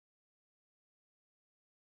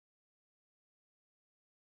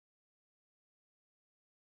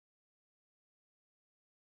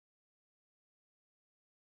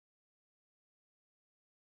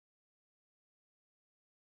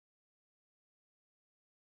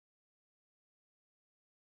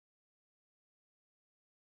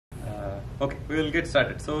Okay, we will get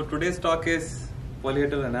started. So today's talk is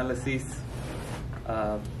Polyhedral Analyses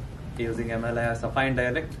using MLIR's Affine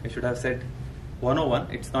dialect. I should have said 101.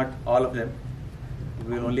 It's not all of them.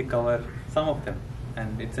 We will only cover some of them,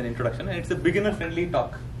 and it's an introduction. And it's a beginner-friendly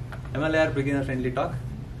talk. MLIR beginner-friendly talk.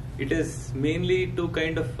 It is mainly to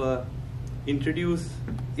kind of introduce,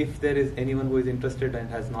 if there is anyone who is interested and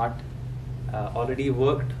has not already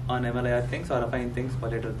worked on MLIR things or Affine things,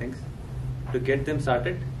 polyhedral things, to get them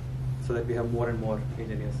started, so that we have more and more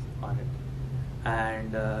engineers on it.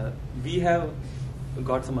 And we have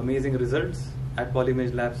got some amazing results at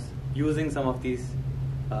Polymage Labs using some of these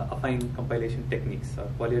affine compilation techniques or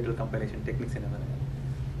polyhedral compilation techniques in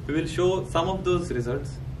MLIR. We will show some of those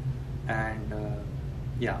results, and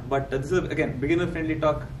but this is again beginner friendly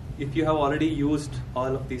talk. If you have already used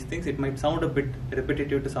all of these things, it might sound a bit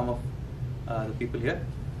repetitive to some of the people here,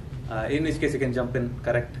 in which case you can jump in,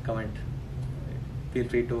 correct, comment. Feel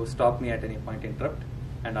free to stop me at any point, interrupt,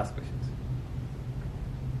 and ask questions.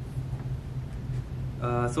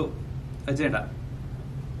 So, agenda.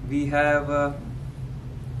 We have,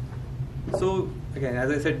 so again, as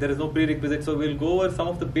I said, there is no prerequisite, so we'll go over some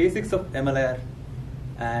of the basics of MLIR,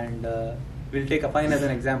 and we'll take Affine as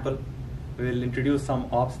an example. We'll introduce some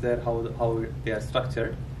ops there, how they are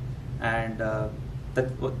structured, and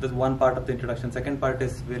that's one part of the introduction. Second part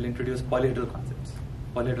is we'll introduce polyhedral concepts.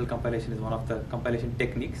 Polyhedral compilation is one of the compilation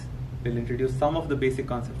techniques. We'll introduce some of the basic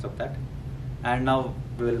concepts of that, and now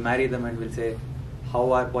we will marry them and we'll say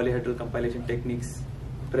how are polyhedral compilation techniques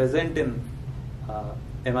present in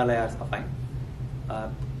MLIR's Affine.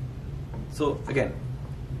 So again,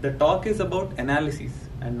 the talk is about analyses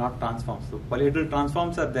and not transforms. So polyhedral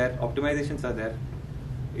transforms are there, optimizations are there.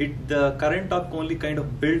 The current talk only kind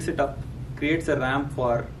of builds it up, creates a ramp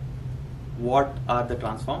for what are the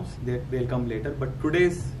transforms. They'll come later, but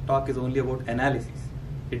today's talk is only about analyses.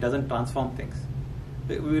 It doesn't transform things.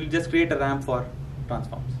 We will just create a ramp for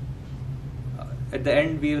transforms. At the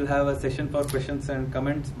end, we will have a session for questions and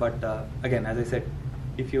comments, but again, as I said,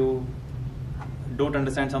 if you don't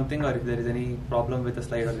understand something or if there is any problem with a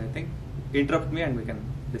slide or anything, interrupt me and we can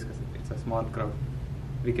discuss it. It's a small crowd.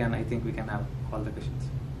 I think we can have all the questions.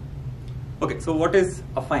 Okay, so what is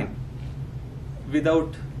Affine?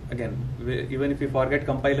 Again, even if you forget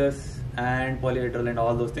compilers and polyhedral and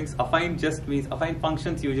all those things, Affine just means, Affine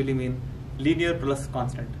functions usually mean linear plus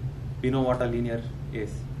constant. We know what a linear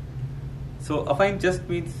is. So Affine just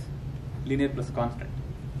means linear plus constant.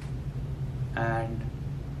 And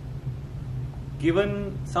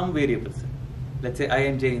given some variables, let's say I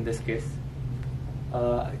and j in this case,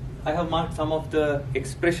 I have marked some of the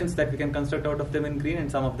expressions that we can construct out of them in green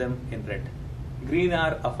and some of them in red. Green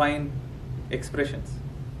are affine expressions,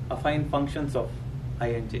 affine functions of I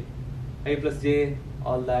and j. I plus j,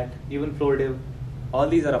 all that, even floor div, all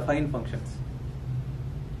these are affine functions.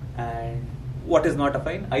 And what is not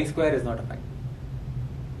affine? I square is not affine.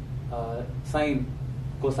 Sine,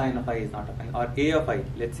 cosine of I is not affine. Or a of I,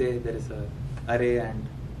 let's say there is an array and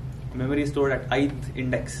memory stored at ith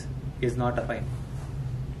index is not affine.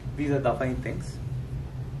 These are the affine things.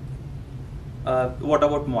 What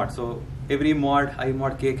about mod? So every mod, I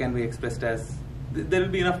mod k, can be expressed as, there will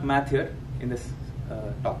be enough math here in this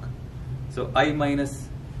talk. So I minus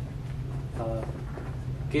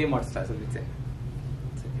k mod star, so let's say.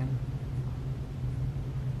 Second.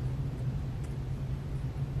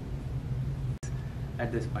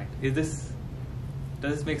 At this point, does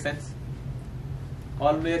this make sense?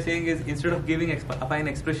 All we are saying is, instead of giving affine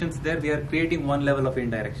expressions there, we are creating one level of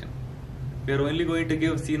indirection. We are only going to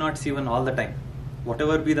give C0, C1 all the time.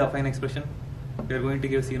 Whatever be the affine expression, we are going to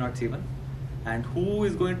give C0, C1. And who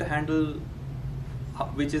is going to handle,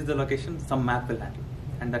 which is the location? Some map will handle.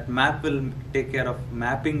 And that map will take care of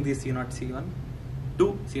mapping the C0, C1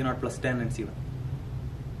 to C0 plus 10 and C1.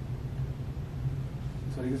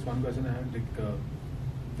 Sorry, just one question I have.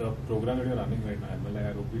 The program that you're running right now,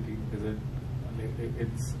 MLIR OPT,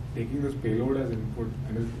 it's taking this payload as input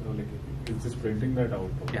and it's just printing that out.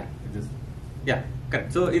 Yeah,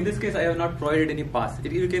 correct. So in this case, I have not provided any pass.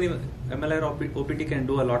 MLIR OPT can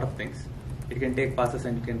do a lot of things. It can take passes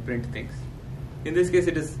and it can print things. In this case,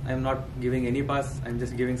 I am not giving any pass. I'm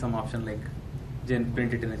just giving some option like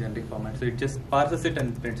print it in a generic format. So it just parses it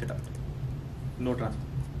and prints it out. No transfer.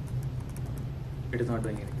 It is not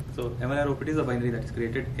doing anything. So MLIR OPT is a binary that is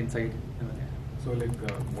created inside MLIR. So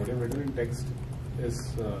what you've written in text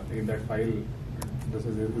is in that file. This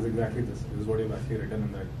is exactly this. This is what you've actually written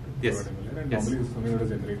in that. Yes. MLIR, and Yes. normally it's something that is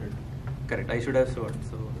generated. Correct. I should have showed.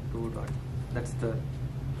 So 2 dot. That's the.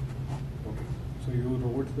 Okay. So you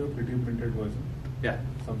wrote the pretty printed version. Yeah.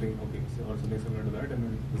 Something, okay, so, or something similar to that, and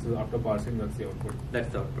then this is after parsing, that's the output. That's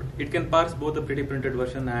the output. It can parse both the pretty printed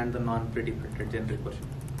version and the non-pretty printed generic version.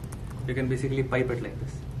 You can basically pipe it like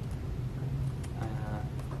this.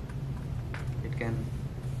 It can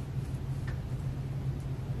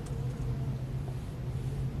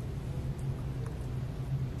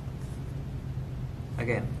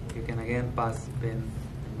you can again pass pen,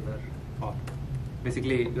 angular, or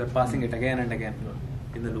basically you are passing it again and again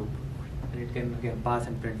in the loop, and it can again pass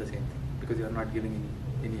and print the same thing because you are not giving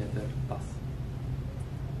any other pass.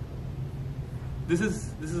 This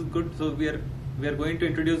is good. So we are going to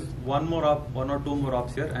introduce one or two more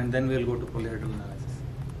ops here, and then we'll go to polyhedral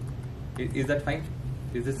analysis. Is that fine?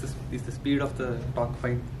 Is the speed of the talk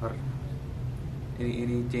fine, or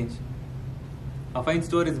any change? Affine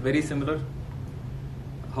store is very similar.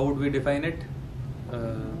 How would we define it?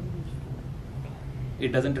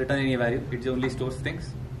 It doesn't return any value. It only stores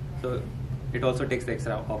things. So it also takes the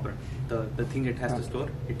extra operand. The thing it has to store,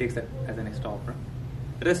 it takes that as an extra operand.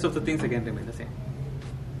 The rest of the things again remain the same.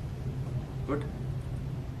 Good.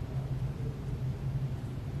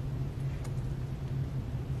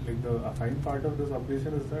 Like the affine part of this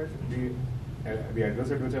operation is that the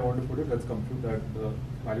address at which I want to put it, let's compute that the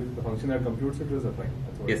value, the function that computes it is affine.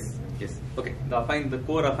 That's what Yes. Okay. The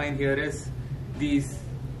core affine here is these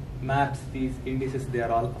maps, these indices. They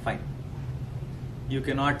are all affine. You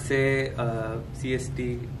cannot say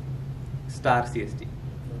CST star CST,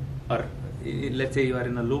 or let's say you are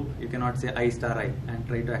in a loop. You cannot say I star I and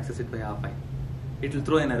try to access it via affine. It will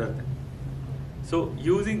throw an error then. So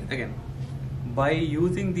by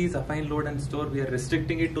using these affine load and store, we are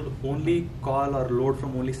restricting it to only call or load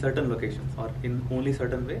from only certain locations or in only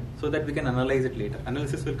certain way, so that we can analyze it later.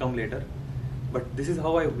 Analysis will come later, but this is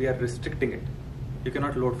how we are restricting it. You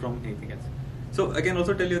cannot load from anything else. So I can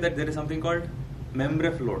also tell you that there is something called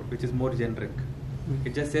memref load, which is more generic.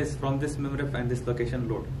 It just says from this memref and this location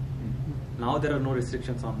load. Now there are no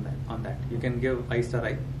restrictions on that. You can give I star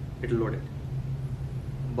I, it will load it.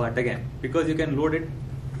 But again, because you can load it,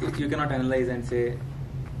 you cannot analyze and say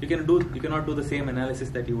you cannot do the same analysis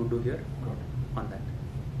that you would do here on that.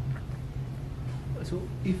 So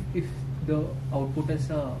if the output is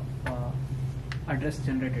address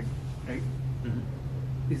generated, right?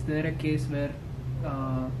 Mm-hmm. Is there a case where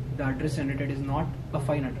the address generated is not a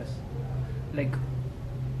fine address? Like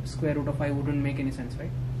square root of I wouldn't make any sense, right?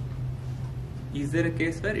 Is there a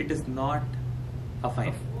case where it is not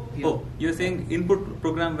affine? Yeah. Oh, you're saying input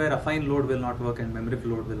program where affine load will not work and memref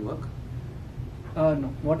load will work?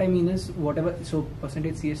 No. What I mean is whatever. So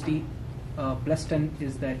percentage CST plus 10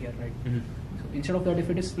 is there here, right? Mm-hmm. So instead of that, if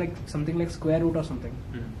it is like something like square root or something,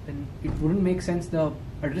 then it wouldn't make sense. The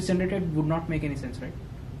address generated would not make any sense, right?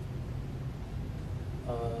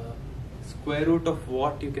 Square root of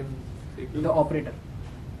what you can? The operator.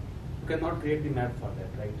 You cannot create the map for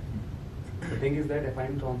that, right? The thing is that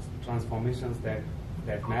affine transformations that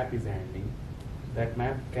map is handling, that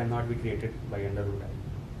map cannot be created by under root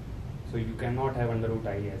I. So you cannot have under root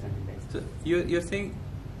I as an index. So you're saying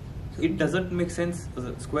it doesn't make sense.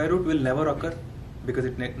 The square root will never occur because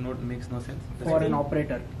it makes no sense For an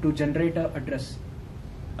operator to generate a address.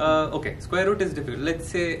 Okay, square root is difficult. Let's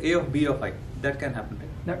say A of B of I. That can happen,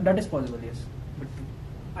 right? That is possible, yes. But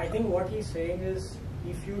I think what he's saying is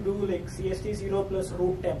if you do like CST 0 plus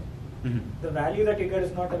root 10, the value that you get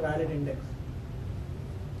is not a valid index.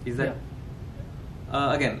 Is that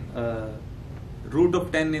again root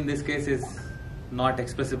of 10 in this case is not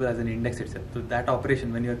expressible as an index itself. So that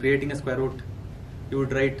operation, when you are creating a square root, you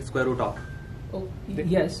would write square root of. Oh,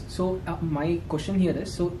 yes. So my question here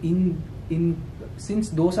is, so in since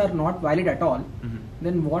those are not valid at all,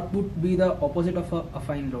 then what would be the opposite of a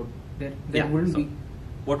affine load? There wouldn't be.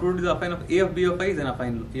 What would be the affine of A of B of I is a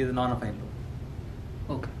non-affine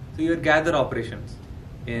load. Okay. So your gather operations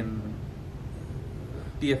in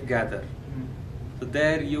TF gather. So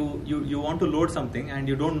there you want to load something and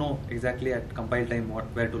you don't know exactly at compile time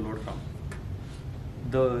where to load from.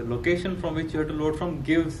 The location from which you have to load from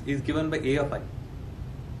is given by A of I.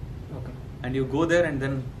 Okay. And you go there and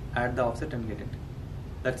then add the offset and get it.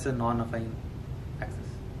 That's a non-affine access.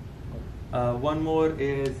 One more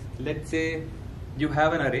is, let's say you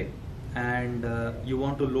have an array and you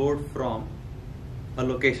want to load from a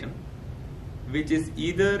location which is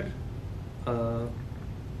either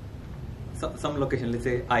some location, let's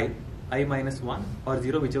say I minus 1 or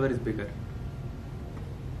 0, whichever is bigger.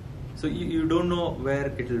 So you don't know where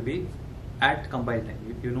it will be at compile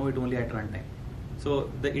time. You know it only at runtime. So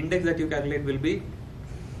the index that you calculate will be,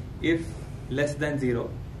 if less than 0,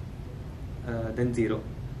 then 0.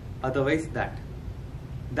 Otherwise that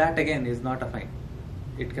again is not affine.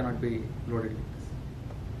 It cannot be loaded like this.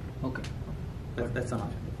 Okay. That's an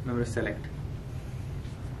option. Remember to select.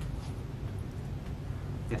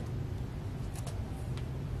 Yeah.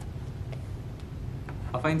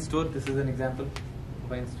 Affine store, this is an example.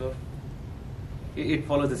 Affine store. It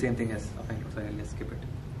follows the same thing as affine, so I'll just skip it.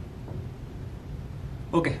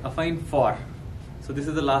 Okay, affine for. So this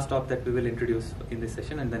is the last top that we will introduce in this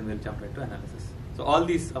session, and then we'll jump right to analysis. So all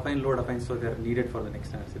these affine load, affine store, they are needed for the next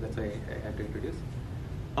analysis. That's why I had to introduce.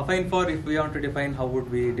 Affine for, if we want to define, how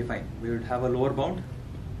would we define? We would have a lower bound,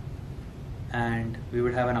 and we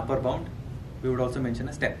would have an upper bound. We would also mention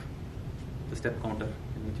a step, the step counter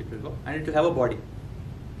in which it will go, and it will have a body.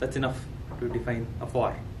 That's enough to define a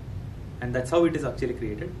for, and that's how it is actually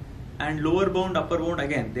created. And lower bound, upper bound,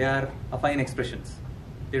 again, they are affine expressions.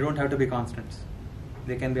 They don't have to be constants.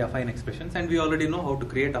 They can be affine expressions, and we already know how to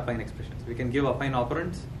create affine expressions. We can give affine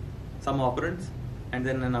operands, some operands, and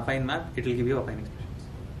then an affine map, it will give you affine expressions.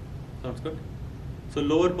 Sounds good? So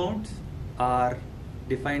lower bounds are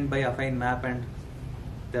defined by affine map and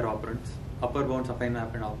their operands. Upper bounds, affine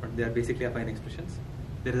map and operand. They are basically affine expressions.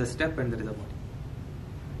 There is a step and there is a body.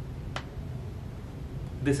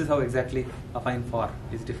 This is how exactly affine for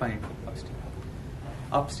is defined upstream.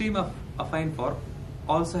 Upstream of affine for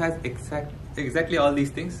also has exactly all these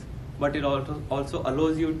things, but it also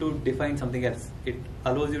allows you to define something else. It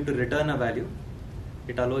allows you to return a value.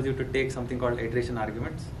 It allows you to take something called iteration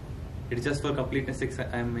arguments. It's just for completeness sake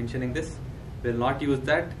I am mentioning this. We will not use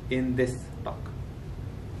that in this talk.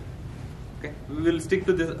 Okay, we will stick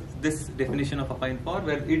to this definition of affine for,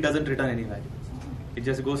 where it doesn't return any value. It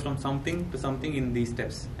just goes from something to something in these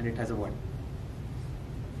steps, and it has a body.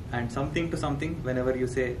 And something to something, whenever you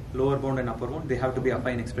say lower bound and upper bound, they have to be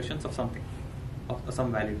affine expressions of something, of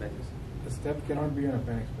some valid values. The step cannot be an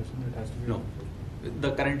affine expression, it has to be No.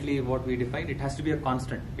 The currently what we define, it has to be a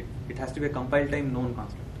constant. It has to be a compile time known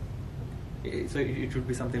constant. So it should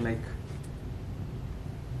be something like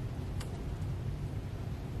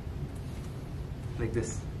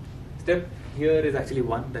this. Step here is actually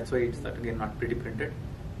 1, that's why it's again not pretty printed.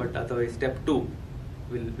 But otherwise step 2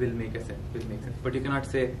 will make sense. But you cannot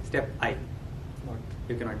say step I.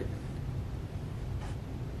 You cannot define it.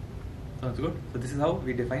 Sounds good? So this is how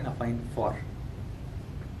we define affine for.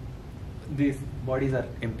 These bodies are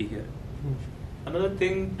empty here. Another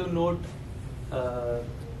thing to note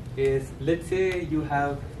is, let's say you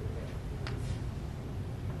have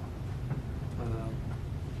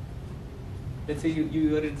let's say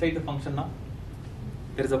you are inside the function now.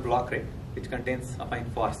 There is a block, right, which contains affine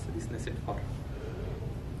fors, this nested for.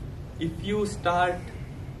 If you start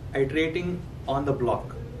iterating on the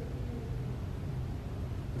block,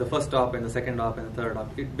 the first op and the second op and the third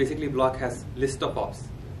op, it basically block has list of ops.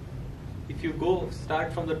 If you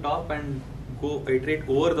start from the top and go iterate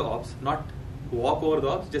over the ops, not walk over the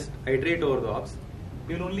ops, just iterate over the ops,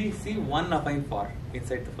 you'll only see one affine for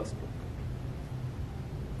inside the first block.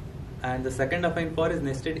 And the second affine for is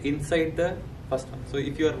nested inside the first one. So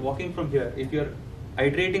if you are walking from here, if you are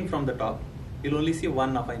iterating from the top, you'll only see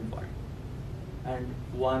one affine for and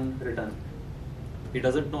one return. It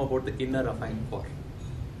doesn't know about the inner affine for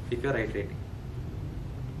if you are iterating.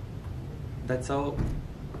 That's how,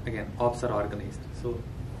 again, ops are organized. So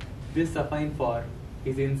this affine for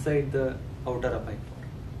is inside the outer affine for,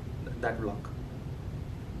 that block.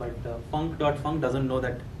 But func.func doesn't know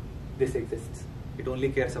that this exists. It only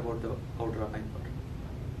cares about the outer affine for.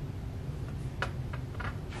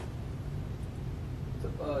 So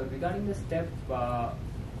regarding the step,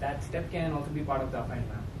 that step can also be part of the affine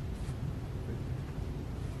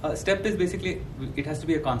map. Step is basically, it has to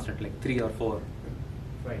be a constant, like 3 or 4.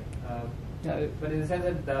 Right. But in the sense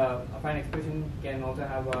that the affine expression can also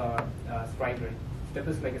have a sprite, right? Step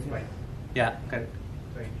is like a sprite. Yeah, correct.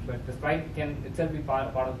 Right. But the sprite can itself be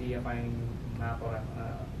part of the affine map or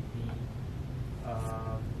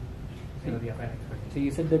the affine expression. So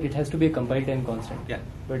you said that it has to be a compile time constant. Yeah.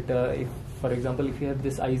 But if, for example, if you have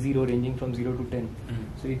this I0 ranging from 0 to 10,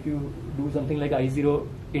 so if you do something like I0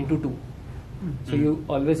 into 2, so you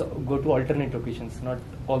always go to alternate locations, not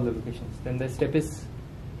all the locations. Then the step is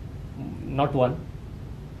not 1,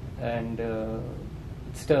 and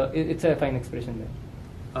it's a affine expression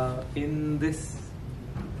there. In this,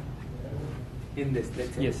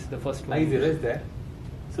 let's say. Yes, the first one. I0 is there.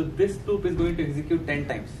 So this loop is going to execute 10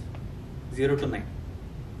 times, 0 to 9.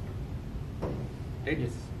 Right?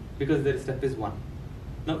 Yes. Because the step is 1.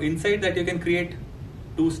 Now inside that you can create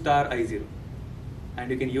 2 star I0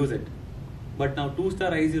 and you can use it. But now 2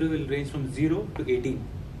 star I0 will range from 0 to 18.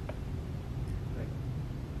 Right.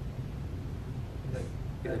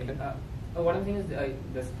 Is that correct? What I'm saying is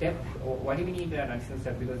the step. Why do we need an additional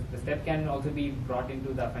step? Because the step can also be brought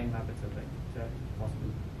into the affine map itself, right? Is that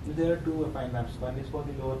possible? There are two affine maps. One is for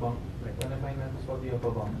the lower bound, Right. one affine map is for the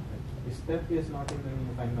upper bound. The step is not in any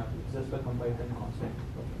affine map, it's just a compiled and constant.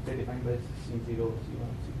 They're defined by C0,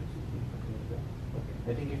 C1, C2, C3, something like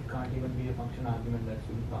that. I think it can't even be a function argument that's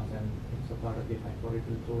being passed, and it's a part of the affine, or it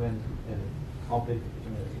will throw an error, of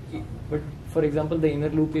verification error. But for example, the inner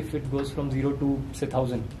loop, if it goes from 0 to say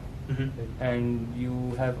 1000, and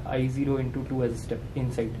you have I0 into 2 as a step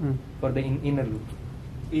inside for the inner loop.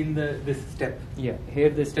 In this step. Yeah, here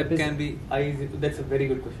the Step step is can be I. That's a very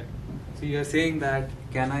good question. So you are saying that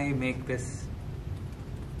can I make this?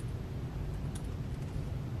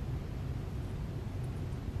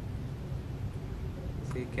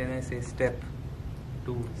 See, can I say step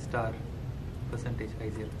 2 star percentage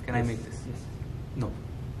I0? Can I make this? Yes. No,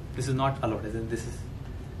 this is not allowed. As in, this is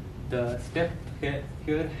the step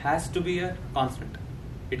here has to be a constant.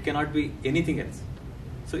 It cannot be anything else.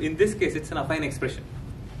 So in this case, it's an affine expression.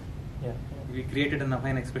 Yeah. We created an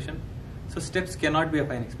affine expression. So steps cannot be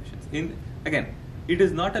affine expressions. Again, it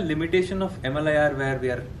is not a limitation of MLIR where we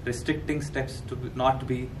are restricting steps to not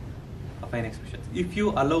be affine expressions. If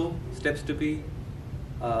you allow steps to be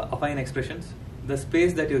affine expressions, the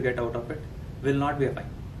space that you get out of it will not be affine.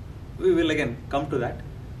 We will again come to that.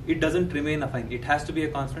 It doesn't remain affine. It has to be a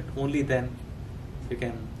constant. Only then you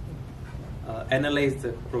can analyze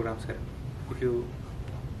the programs correctly.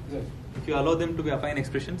 If you allow them to be affine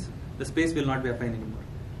expressions, the space will not be affine anymore.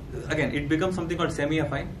 Again, it becomes something called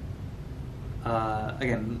semi-affine.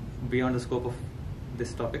 Again, beyond the scope of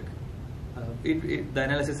this topic, the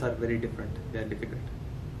analyses are very different. They are difficult.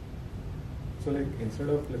 So like instead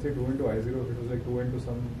of let's say 2 into I0, it was like 2 into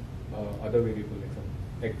some other variable, like some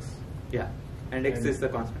x. Yeah, and x is the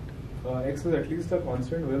constant. X is at least a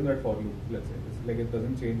constant within that for loop, let's say. It's like it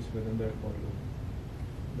doesn't change within that for loop.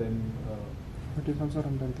 Then It is also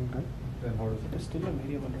runtime thing, right? then how does It is it? still a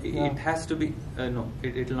variable. It has to be, no,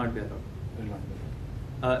 it will not be allowed. Will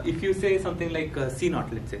not be. If you say something like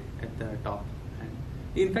C0, let's say, at the top, and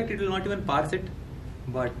in fact it will not even parse it,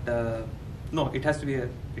 but no, it has to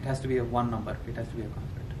be a one number. It has to be a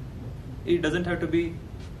constant. It doesn't have to be.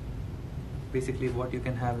 Basically, what you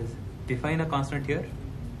can have is define a constant here,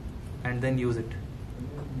 and then use it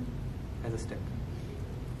as a step.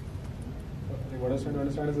 What I was trying to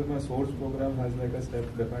understand is if my source program has like a step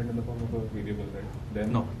defined in the form of a variable, right?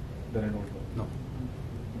 Then No. Then I don't know. No.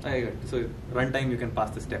 I got it. So runtime you can pass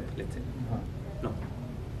the step, let's say. No.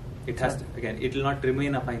 It has to, again, it will not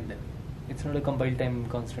remain affine then. it's not a compile time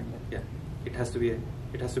constant. Yeah. It has to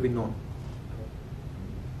be known.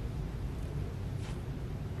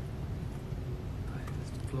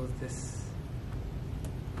 Just close this.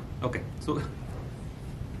 Okay.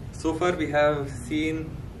 So far we have seen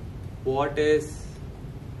what is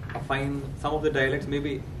affine. Some of the dialects,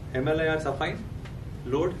 maybe MLIRs affine,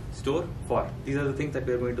 load, store, for. These are the things that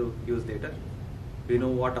we are going to use later. We know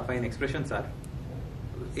what affine expressions are.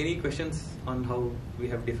 Any questions on how we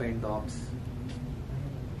have defined the ops?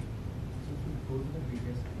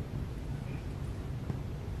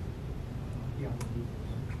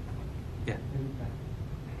 Yeah.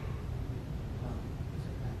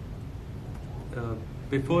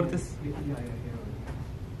 Before this, I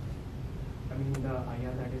mean, the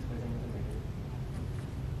IR that is present in the middle.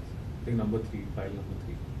 I think number 3, file number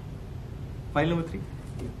 3. file number 3.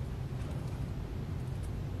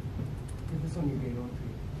 This one you get on 3.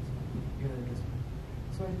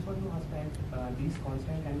 So I just want to ask that these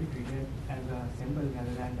constants can be treated as a symbol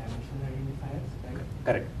rather than dimensional identifiers, right?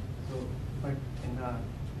 Correct. So, but in the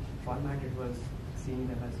format it was seeing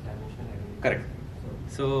them as dimensional identifiers. Correct.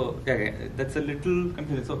 So yeah, that's a little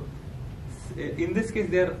confusing. So in this case,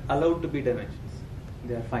 they are allowed to be dimensions.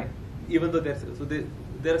 They are fine, even though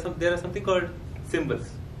there are something called symbols.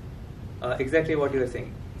 Exactly what you are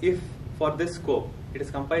saying. If for this scope it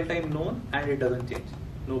is compile time known and it doesn't change,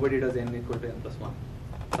 nobody does n equal to n plus 1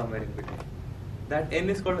 somewhere in between. That n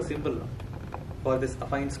is called a symbol now. For this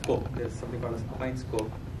affine scope, there is something called a affine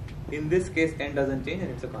scope. In this case, n doesn't change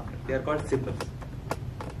and it's a constant. They are called symbols.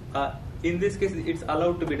 In this case, it's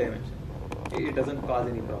allowed to be dimension. It doesn't cause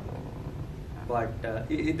any problem. But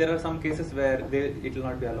there are some cases where it will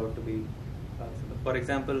not be allowed to be symbol. For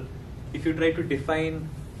example, if you try to define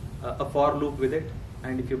a for loop with it,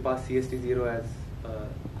 and if you pass CST0 as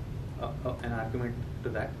an argument to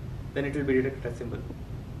that, then it will be detected as symbol.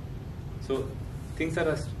 So things are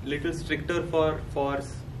a little stricter for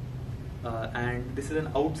fors, and this is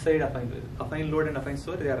an outside affine load and affine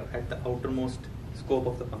store. They are at the outermost scope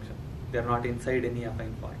of the function. They are not inside any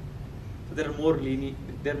affine for. So they are more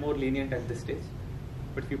lenient at this stage.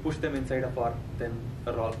 But if you push them inside a for, then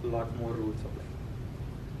a lot more rules apply.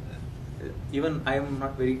 Even I am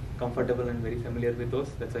not very comfortable and very familiar with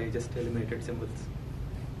those. That's why I just eliminated symbols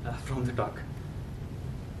from the talk.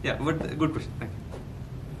 Yeah, but good question. Thank you.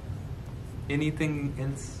 Anything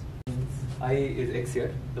else? I is x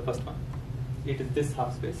here, the first one. It is this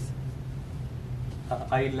half space.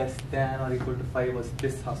 I less than or equal to 5 was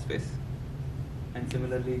this half space. And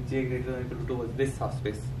similarly, j greater than or equal to 2 was this half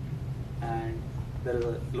space. And there is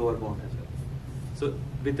a lower bound as well. So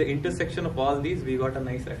with the intersection of all these, we got a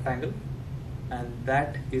nice rectangle. And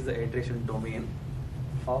that is the iteration domain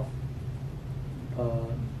of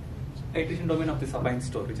this affine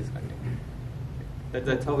store which is contained.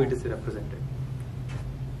 That's how it is represented.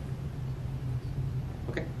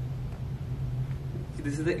 Okay.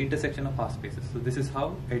 This is the intersection of half spaces. So this is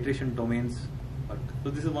how iteration domains work. So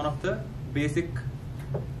this is one of the basic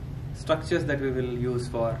structures that we will use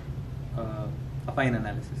for affine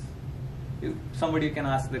analysis. Somebody can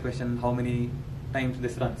ask the question, how many times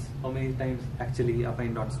this runs? How many times actually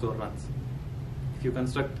affine.store runs? If you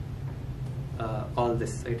construct all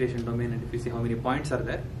this iteration domain and if you see how many points are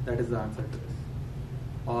there, that is the answer to this.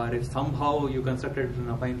 Or if somehow you constructed an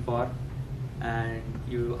affine for and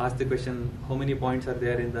you ask the question, how many points are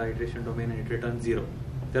there in the iteration domain, and it returns 0.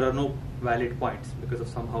 There are no valid points because of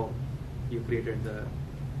somehow you created the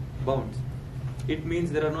bounds. It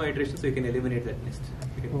means there are no iterations, so you can eliminate that list.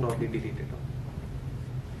 You can probably delete it all.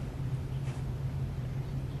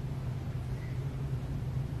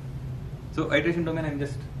 So iteration domain, I'm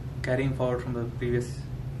just carrying forward from the previous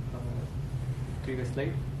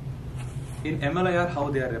slide. In MLIR, how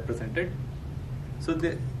they are represented. So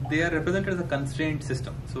they are represented as a constraint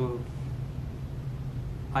system. So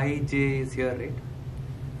Ij is here, right?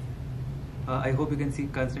 I hope you can see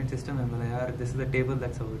constraint system MLIR. This is the table,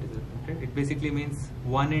 that's how it is represented. It basically means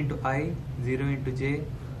 1 into I, 0 into j,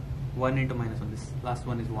 1 into minus 1. This last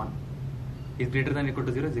one is 1. Is greater than or equal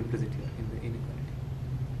to 0 is implicit here in the inequality.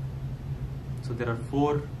 So there are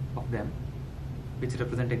 4 of them, which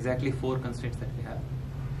represent exactly 4 constraints that we have.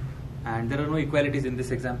 And there are no equalities in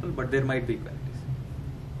this example, but there might be equalities.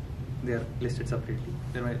 They are listed separately.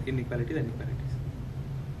 There are inequalities and equalities.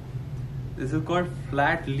 This is called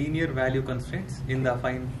flat linear value constraints in the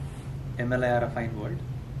affine MLIR affine world.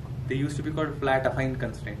 They used to be called flat affine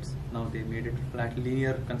constraints. Now they made it flat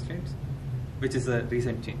linear constraints, which is a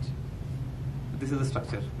recent change. This is the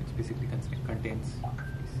structure which basically contains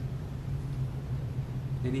this.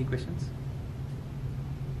 Any questions?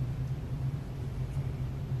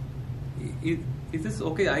 Is this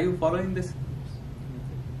okay? Are you following this?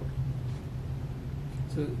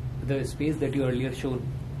 So the space that you earlier showed,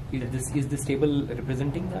 is this table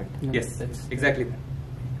representing that? Yes, that's exactly that.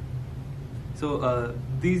 So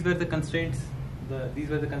these were the constraints. These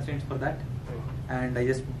were the constraints for that, and I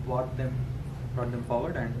just brought them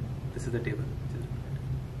forward, and this is the table.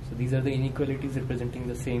 So these are the inequalities representing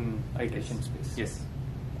the same iteration space. Yes.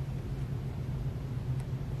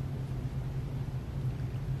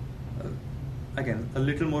 Again, a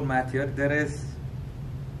little more math here. There is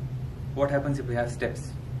what happens if we have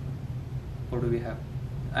steps. What do we have?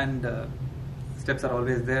 And steps are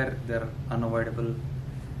always there. They're unavoidable.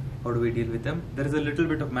 How do we deal with them? There is a little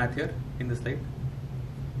bit of math here in the slide.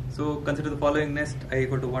 So consider the following nest: I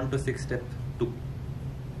equal to 1 to 6 step 2,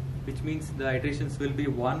 which means the iterations will be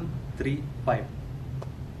 1, 3, 5,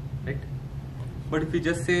 right? But if you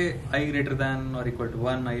just say I greater than or equal to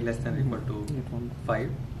 1, I less than or equal to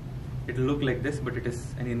 5, it will look like this, but it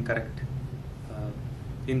is an incorrect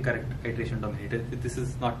iteration domain. This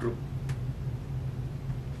is not true.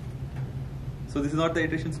 So this is not the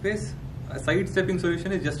iteration space. A sidestepping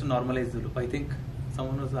solution is just to normalize the loop. I think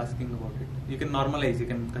someone was asking about it. You can normalize, you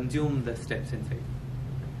can consume the steps inside,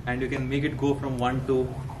 and you can make it go from 1 to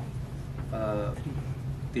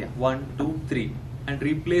 1, 2, 3, and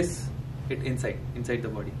replace it inside the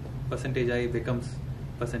body. Percentage I becomes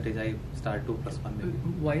percentage I star 2 plus 1 maybe.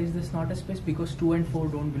 Why is this not a space? Because 2 and 4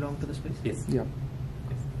 don't belong to the space? Yes. Yeah.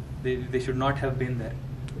 Yes. They should not have been there,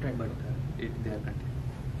 Right. but they are contained.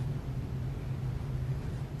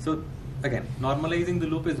 So again, normalizing the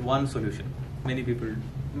loop is one solution.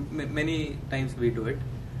 Many times we do it,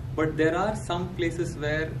 but there are some places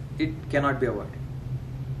where it cannot be avoided.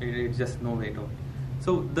 It's just no way to avoid.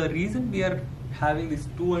 So the reason we are having these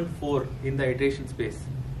 2 and 4 in the iteration space,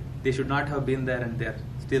 they should not have been there and they're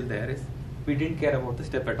still there, is we didn't care about the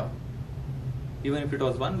step at all. Even if it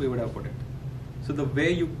was 1, we would have put it. So the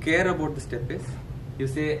way you care about the step is, you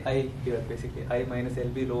say I here basically I minus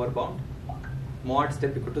LB lower bound mod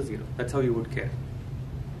step equal to 0. That's how you would care.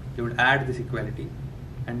 You would add this equality,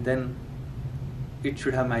 and then it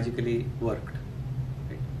should have magically worked.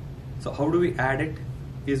 So how do we add it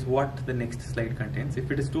is what the next slide contains.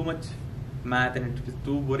 If it is too much math and it is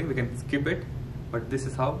too boring, we can skip it, but this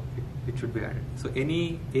is how it should be added. So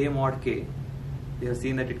any a mod k, we have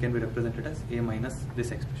seen that it can be represented as a minus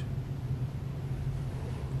this expression.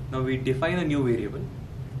 Now we define a new variable.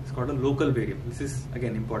 It's called a local variable. This is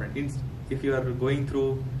again important. If you are going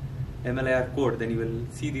through MLIR code, then you will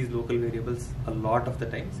see these local variables a lot of the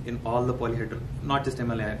times in all the polyhedral, not just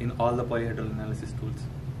MLIR, in all the polyhedral analysis tools,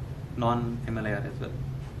 non-MLIR as well.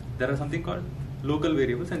 There are something called local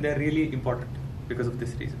variables, and they are really important because of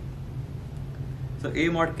this reason. So a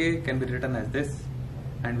mod k can be written as this,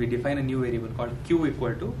 and we define a new variable called q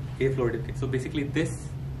equal to a floor div k. So basically this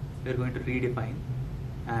we are going to redefine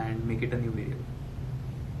and make it a new variable.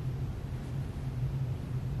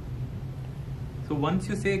 So once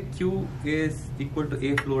you say q is equal to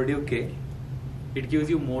a floor div k, it gives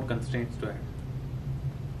you more constraints to add.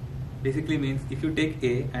 Basically means if you take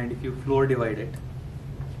a and if you floor divide it,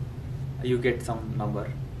 you get some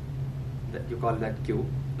number that you call that q.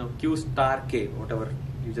 Now q star k, whatever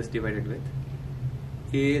you just divided with,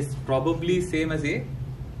 is probably same as a,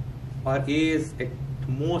 or a is at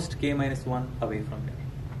most k minus 1 away from here.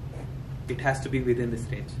 It has to be within this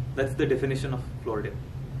range. That's the definition of floor div,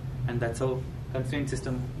 and that's how constraint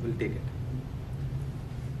system will take it.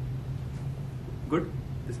 Good.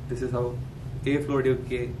 This is how a floor div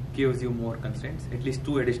k gives you more constraints, at least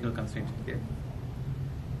 2 additional constraints you get.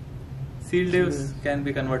 Sealed divs can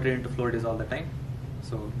be converted into floor divs all the time.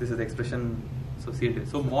 So this is the expression. So sealed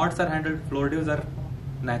divs. So mods are handled, floor divs are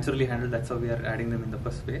naturally handled. That's how we are adding them in the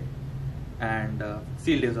first way. And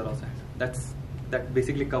sealed divs are also handled. That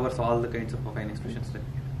basically covers all the kinds of affine expressions that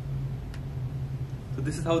we get. So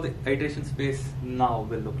this is how the iteration space now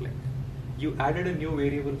will look like. You added a new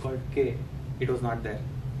variable called k. It was not there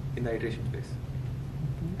in the iteration space.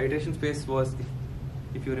 Iteration space was,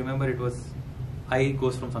 if you remember, it was I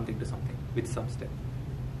goes from something to something with some step.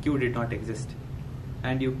 Q did not exist.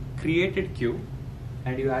 And you created Q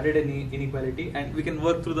and you added an inequality, and we can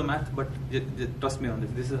work through the math, but just trust me on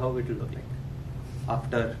this. This is how it will look like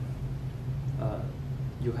after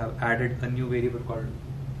you have added a new variable called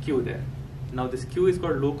Q there. Now this Q is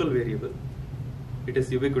called local variable. It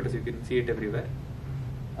is ubiquitous, you can see it everywhere.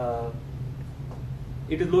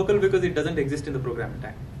 It is local because it doesn't exist in the program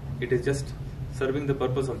tag. It is just serving the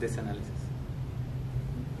purpose of this analysis.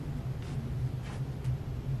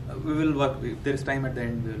 We will work, if there is time at the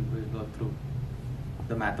end, we will work through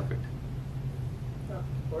the math of it.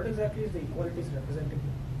 What exactly is the equalities representing?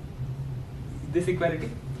 This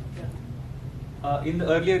equality? Yeah. In the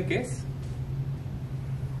earlier case,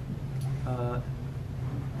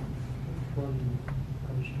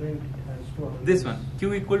 constraint has to this one,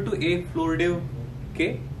 Q equal to a floor div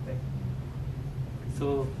k.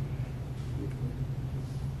 So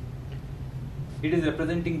it is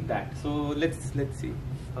representing that. So let's see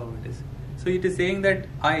how it is. So it is saying that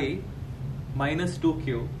I minus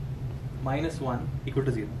 2q minus 1 equal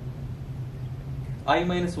to 0. I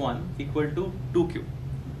minus 1 equal to 2q.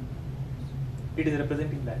 It is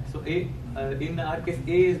representing that. So a in our case, a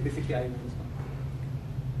is basically I minus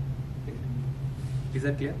 1. Is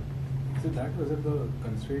that clear? So that was it the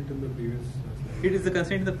constraint in the previous slide? It is the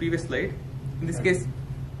constraint in the previous slide. In this case,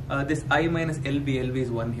 this I minus LB is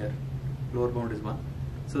 1 here. Lower bound is 1.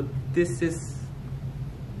 So this is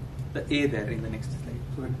the A there in the next slide.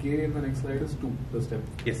 So the K in the next slide is 2, the step.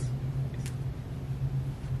 Yes.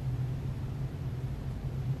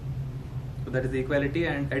 So that is the equality,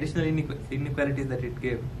 and additional inequalities that it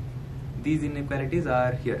gave. These inequalities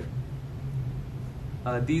are here.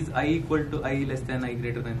 These I equal to I less than I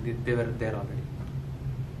greater than, they were there already.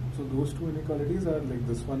 So those two inequalities are like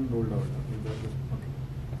this one rolled out. Okay.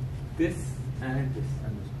 This and this.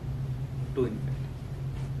 Two inequalities.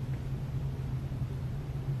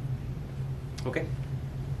 Okay.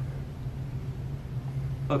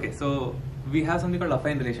 Okay, so we have something called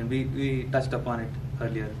affine relation. We touched upon it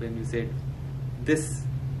earlier when you said this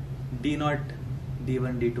d0,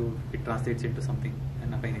 d1, d2, it translates into something,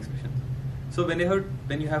 an affine expression. So when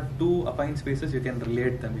you have two affine spaces, you can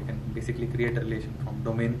relate them. You can basically create a relation from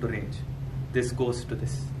domain to range. This goes to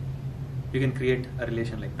this. You can create a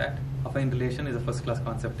relation like that. Affine relation is a first class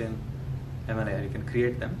concept in MLIR. You can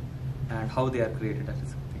create them, and how they are created, that is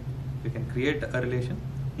something. You can create a relation.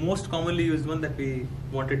 Most commonly used one that we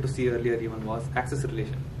wanted to see earlier even was access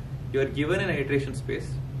relation. You are given an iteration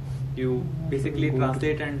space. You basically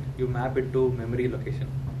translate and you map it to memory location.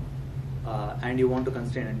 And you want to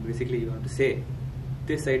constrain, and basically you want to say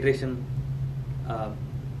this iteration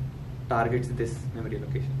targets this memory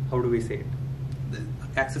location. How do we say it? The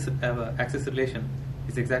access relation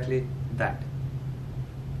is exactly that.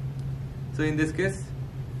 So in this case,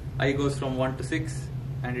 I goes from 1 to 6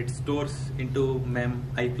 and it stores into mem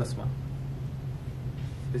I plus 1.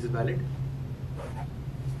 This is valid,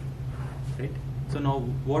 right? So now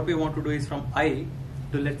what we want to do is from I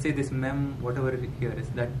to, let's say, this mem whatever here is,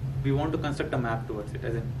 that we want to construct a map towards it,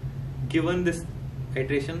 as in given this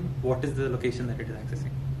iteration, what is the location that it is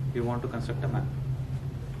accessing? We want to construct a map,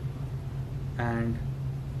 and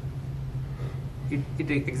it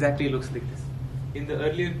exactly looks like this. In the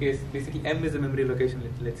earlier case, basically m is the memory location,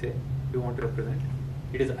 let's say we want to represent.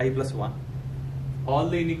 It is I plus 1. All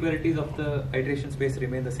the inequalities of the iteration space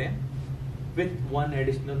remain the same, with one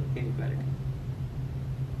additional inequality,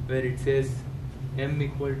 where it says m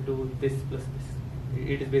equal to this plus this.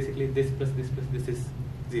 It is basically this plus this is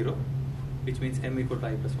 0, which means m equal to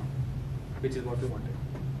I plus 1, which is what we wanted.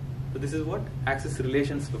 So this is what access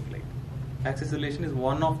relations look like. Access relation is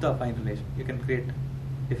one of the affine relation. You can create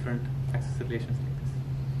different access relations like this.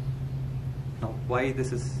 Now, why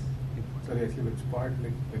this is important? Sorry, actually, which part,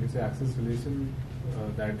 like when you say access relation,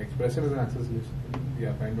 that expression is an access relation, the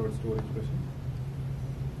affine dot store expression?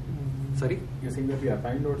 Sorry? You're saying that the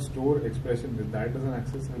affine dot store expression, that is an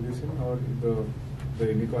access relation, or the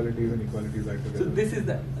inequalities and equalities are together? So this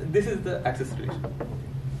is the access relation. Okay.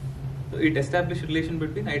 So it establishes relation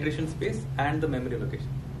between iteration space and the memory location,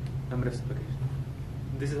 memory location.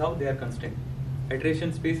 This is how they are constrained.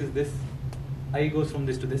 Iteration space is this, I goes from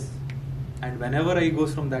this to this, and whenever I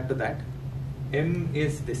goes from that to that, m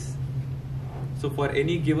is this. So for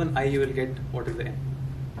any given I, you will get what is the m.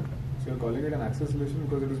 So you're calling it an access relation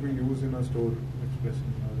because it is being used in a store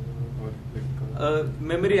expression, or like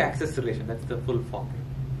memory access relation. That's the full form.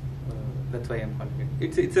 That's why I'm calling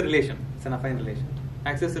it. It's a relation. It's an affine relation.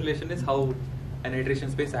 Access relation is how an iteration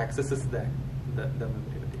space accesses the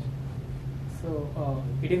memory location. So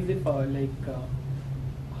it is if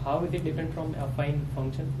how is it different from affine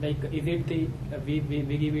function? Like, is it the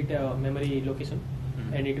we give it a memory location,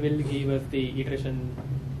 and it will give us the iteration?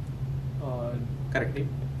 Correct.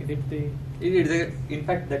 Is it the? In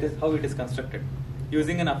fact, that is how it is constructed.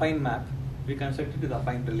 Using an affine map, we construct it with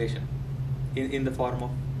affine relation in the form of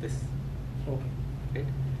this. Okay. Right?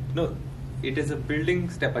 No, it is a building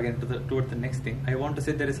step again toward the next thing. I want to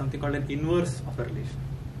say there is something called an inverse of a relation.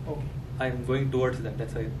 Okay. I am going towards that.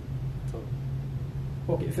 That's why. So.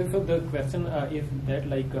 Okay. So the question is that,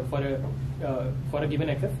 like, for a given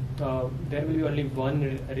access, there will be only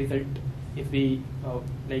one result. If we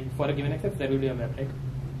like, for a given access, there will be a map, right?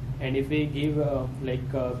 And if we give the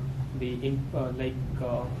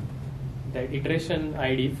iteration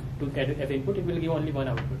IDs as input, it will give only one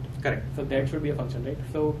output. Correct. So that should be a function, right?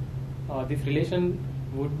 So this relation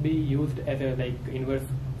would be used as a inverse,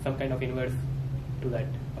 some kind of inverse to that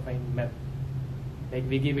affine map. Like,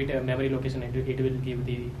 we give it a memory location, and it will give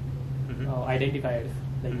the identifiers,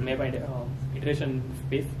 like map iteration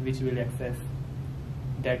space, which will access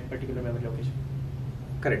that particular memory location.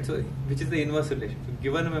 Correct. So, which is the inverse relation? So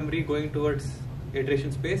given a memory going towards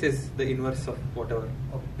iteration space is the inverse of whatever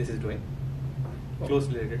this is doing.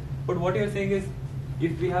 Closely related. But what you are saying is,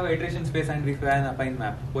 if we have iteration space and we have an affine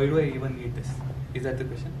map, why do I even need this? Is that the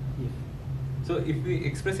question? Yes. So if we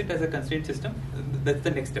express it as a constraint system, that's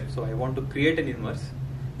the next step. So I want to create an inverse,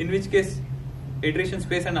 in which case iteration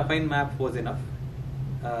space and affine map was enough.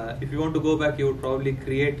 If you want to go back, you would probably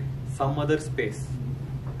create some other space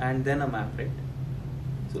and then a map, right?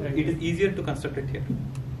 So it is easier to construct it here.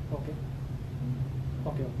 Okay.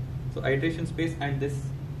 Okay. So iteration space and this,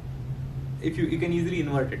 if you can easily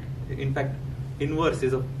invert it. In fact, inverse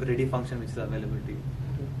is a ready function which is available to you.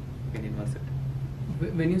 You can inverse it.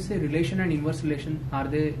 When you say relation and inverse relation, are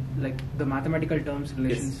they like the mathematical terms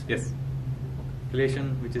relations? Yes.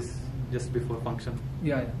 Relation which is just before function.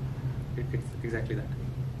 Yeah. It's exactly that.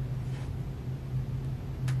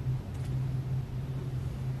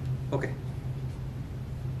 Okay.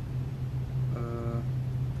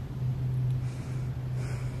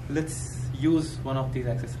 Let's use one of these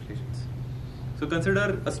access relations. So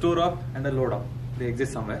consider a store op and a load op. They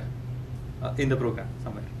exist somewhere in the program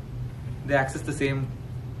somewhere. They access the same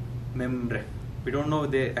mem ref. We don't know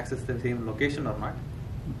if they access the same location or not.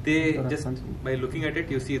 They just by looking at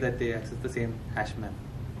it, you see that they access the same hash mem,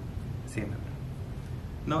 same memory.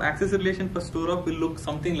 Now access relation for store op will look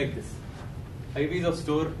something like this. IVs of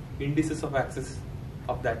store, indices of access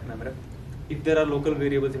of that memory. If there are local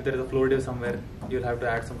variables, if there is a floor div somewhere, you'll have to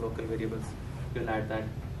add some local variables. You'll add that.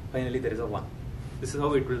 Finally, there is a 1. This is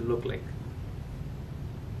how it will look like.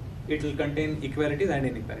 It will contain equalities and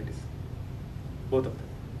inequalities, both of them.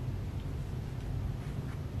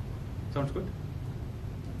 Sounds good?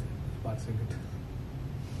 Parsing it.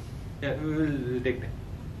 Yeah, we'll take time.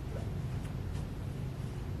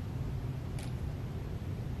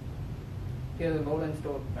 Here the load and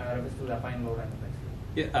store refers to the affine load and affine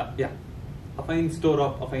store. Yeah. Affine store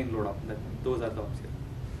op, affine load op. Those are the ops here.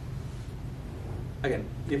 Again,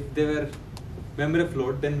 if they were memory of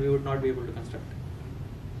load, then we would not be able to construct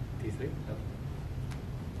these, right?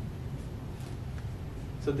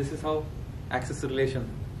 So this is how access relation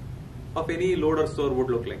of any load or store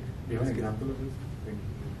would look like. Do you have an example of this?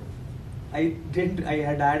 I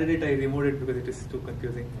had added it, I removed it because it is too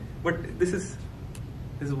confusing. But this is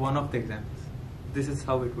one of the examples. This is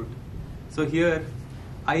how it would. So here,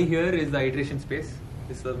 I here is the iteration space.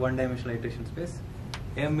 This is the one-dimensional iteration space.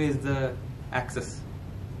 M is the axis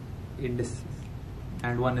indices,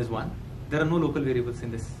 and 1 is 1. There are no local variables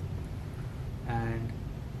in this, and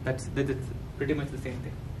that's pretty much the same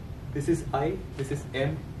thing. This is I, this is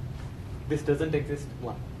M, this doesn't exist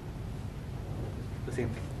 1. The same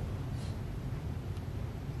thing.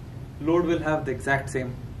 Load will have the exact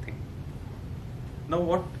same thing. Now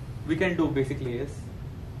what we can do basically is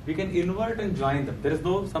we can invert and join them.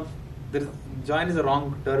 Join is a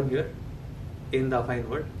wrong term here in the affine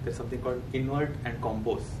word. There's something called invert and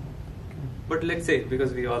compose. But let's say,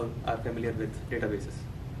 because we all are familiar with databases,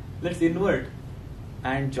 let's invert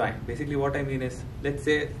and join. Basically what I mean is, let's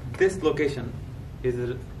say this location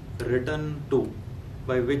is written to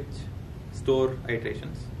by which store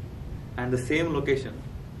iterations, and the same location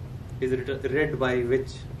is read by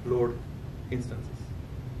which load instances.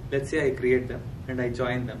 Let's say I create them and I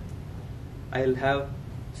join them. I'll have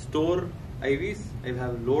store IVs, I'll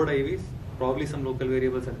have load IVs, probably some local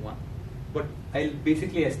variables and 1. But I'll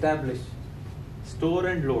basically establish store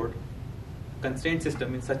and load constraint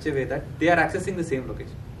system in such a way that they are accessing the same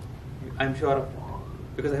location. I'm sure of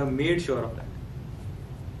that because I have made sure of that.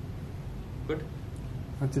 Good?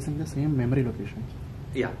 Accessing the same memory locations.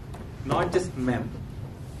 Yeah, not just mem,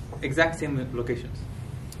 exact same locations.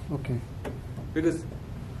 Okay. Because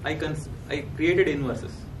I created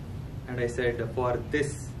inverses and I said for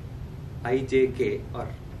this IJK or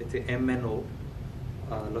let's say MNO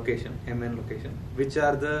location, MN location, which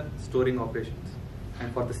are the storing operations,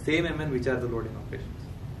 and for the same MN, which are the loading operations.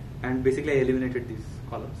 And basically I eliminated these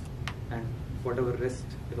columns, and whatever rest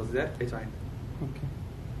was there, I joined. Okay.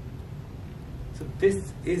 So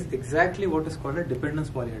this is exactly what is called a dependence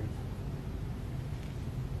polyhedron,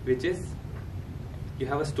 which is you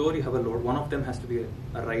have a store, you have a load, one of them has to be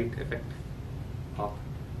a write effect op,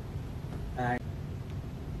 and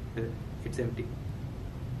it's empty.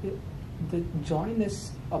 The join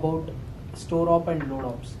is about store op and load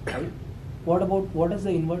ops, right? What is the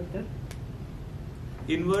invert there?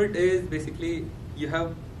 Invert is basically you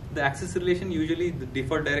have the access relation. Usually the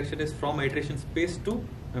default direction is from iteration space to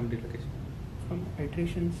memory location. From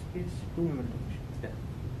iteration space to memory location. Yeah.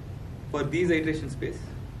 For these iteration space,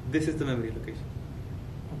 this is the memory location.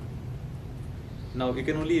 Now you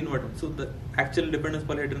can only invert one. So the actual dependence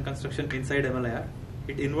polyhedron construction inside MLIR,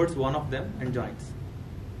 it inverts one of them and joins.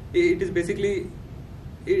 It is basically,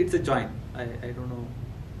 it's a join. I don't know.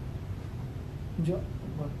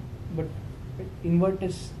 But invert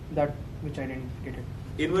is that which I didn't get it.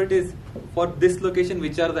 Invert is for this location,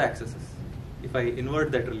 which are the accesses. If I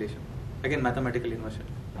invert that relation, again mathematical inversion.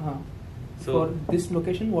 So for this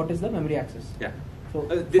location, what is the memory access? Yeah. So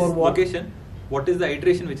this location, what is the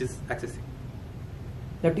iteration which is accessing?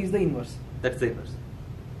 That is the inverse. That's the inverse.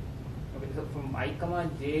 Okay, so from I comma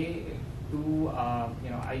j to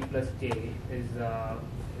I plus j is the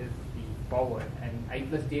forward, and I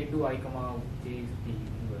plus j to I comma j is the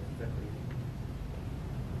inverse. Is that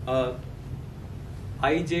correct?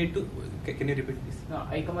 Ij to, can you repeat this? No,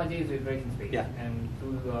 I comma j is the iteration space, yeah, and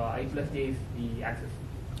to I plus j is the axis.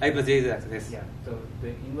 I plus j is the axis, yes. Yeah. So the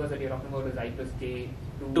inverse that you're talking about is I plus j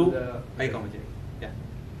to the I comma j. Yeah.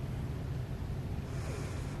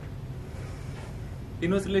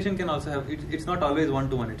 Inverse relation can also have, it's not always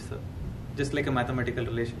one-to-one, it's just like a mathematical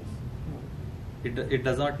relation. It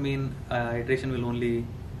does not mean iteration will only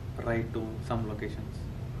write to some locations.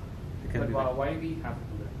 But why we have to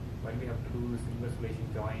do that? Why we have to do this inverse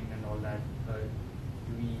relation join and all that?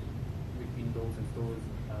 Between those and stores.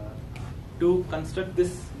 To construct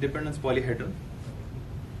this dependence polyhedron,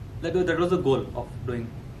 that was the goal of doing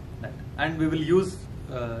that, and we will use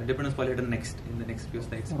dependence polyhedron next in the next few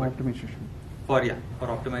slides. For optimization. For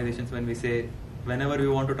optimizations, when we say whenever we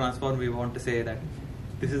want to transform, we want to say that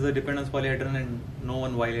this is a dependence polyhedron and no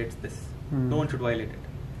one violates this. No one should violate it.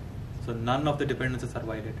 So none of the dependencies are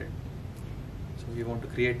violated. So we want to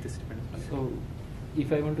create this dependence polyhedron. So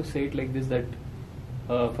if I want to say it like this, that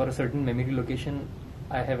for a certain memory location,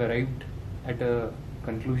 I have arrived at a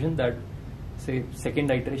conclusion that, say, second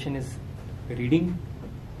iteration is reading,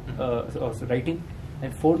 so writing,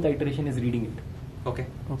 and fourth iteration is reading it. Okay.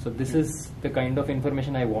 So this is the kind of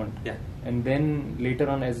information I want. Yeah. And then later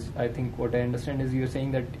on, as I think what I understand is you're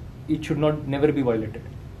saying that it should not never be violated.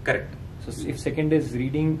 Correct. So if second is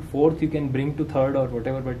reading, fourth you can bring to third or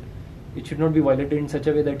whatever, but it should not be violated in such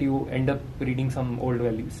a way that you end up reading some old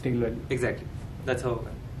value, stale value. Exactly. That's how.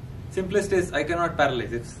 Simplest is I cannot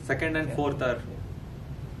parallelize. If second and fourth are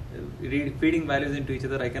feeding values into each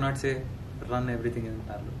other, I cannot say run everything in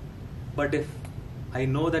parallel. But if I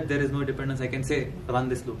know that there is no dependence, I can say run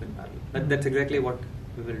this loop in parallel. That's exactly what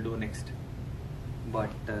we will do next. But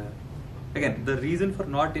again, the reason for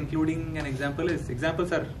not including an example is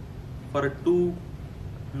examples are for a 2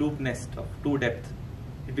 loop nest of 2 depth,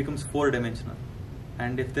 it becomes 4 dimensional.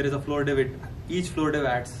 And if there is a floor div, each floor div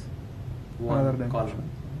adds Another 1 column dimension.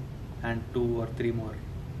 and 2 or 3 more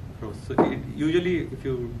rows. So usually if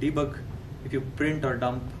you debug, if you print or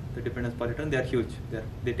dump the dependence polyhedron, they are huge.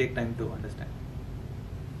 They take time to understand.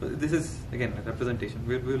 So this is again a representation.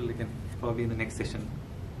 We will again probably in the next session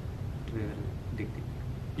we will dig deep.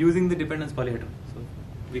 Using the dependence polyhedron. So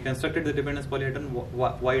we constructed the dependence polyhedron.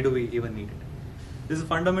 Why do we even need it? This is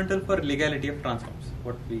fundamental for legality of transforms,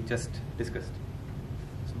 what we just discussed.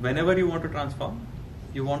 So whenever you want to transform,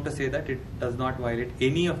 you want to say that it does not violate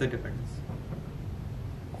any of the dependence.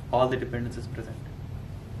 All the dependence is present.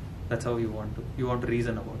 That's how you want to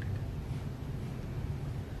reason about it.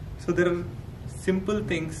 So there are simple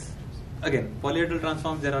things. Again, polyhedral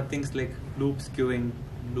transforms, there are things like loop skewing,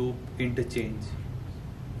 loop interchange,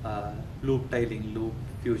 loop tiling, loop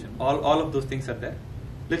fusion. All of those things are there.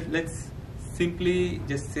 Let's simply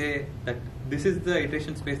just say that this is the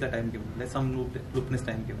iteration space that I am given. Let's some loop nest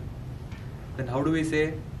I am given. Then how do we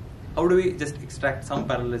just extract some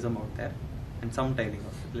parallelism out there and some tiling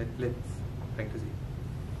out there? Let's try to see.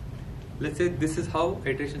 Let's say this is how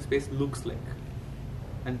iteration space looks like.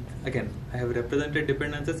 And again, I have represented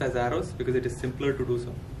dependencies as arrows because it is simpler to do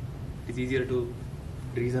so. It's easier to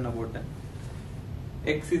reason about them.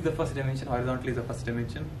 X is the first dimension, horizontal is the first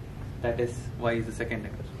dimension, that is Y is the second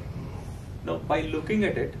vector. Now by looking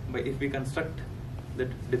at it, if we construct the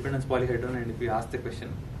dependence polyhedron and if we ask the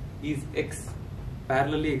question, is X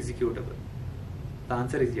parallelly executable? The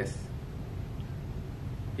answer is yes.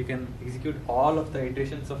 You can execute all of the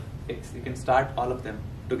iterations of X, you can start all of them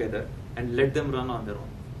together and let them run on their own.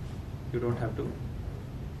 You don't have to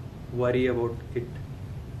worry about it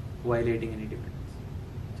violating any dependence.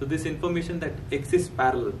 So this information that X is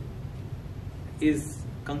parallel is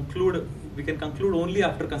we can conclude only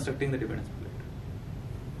after constructing the dependence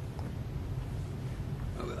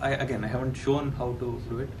polyhedron. Again, I haven't shown how to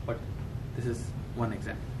do it, but this is one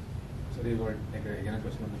example. Sorry, but again a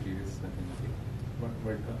question on the previous thing. But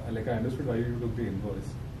like I understood why you took the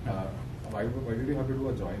inverse. Why did you have to do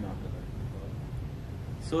a join after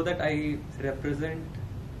that? So that I represent.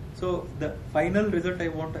 So the final result I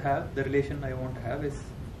want to have, the relation I want to have is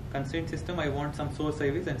constraint system. I want some source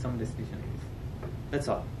IVs and some destination IVs. That's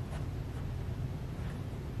all.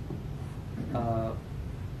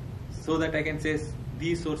 So that I can say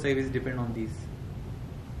these source IVs depend on these.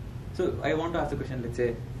 So I want to ask the question. Let's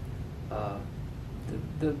say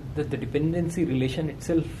the dependency relation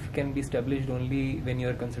itself can be established only when you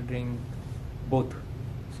are considering both.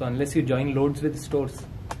 So unless you join loads with stores,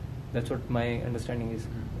 that's what my understanding is.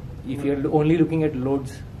 If you are only looking at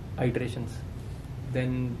loads iterations,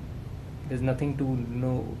 then there's nothing to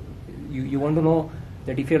know. You want to know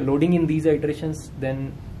that if you are loading in these iterations,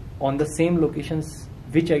 then on the same locations,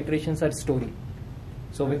 which iterations are storing.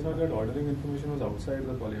 So I thought that ordering information was outside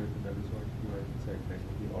the polyhedron. That is what you had said,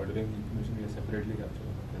 right? The ordering information we have separately captured.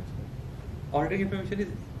 Ordering information is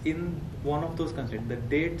in one of those constraints. The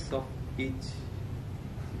dates of each,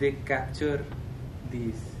 they capture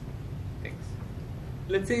these things.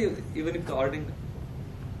 Let's say even if the ordering,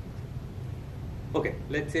 okay,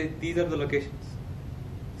 let's say these are the locations.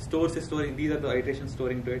 Stores is storing, these are the iterations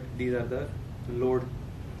storing to it, these are the loads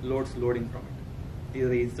loading from it. These are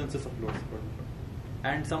the instances of loads loading from it.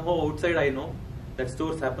 And somehow outside I know that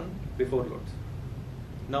stores happen before loads.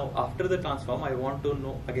 Now after the transform, I want to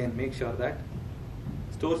know, again, make sure that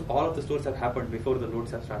all of the stores have happened before the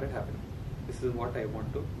loads have started happening. This is what I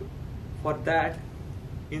want to do. For that,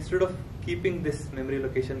 instead of keeping this memory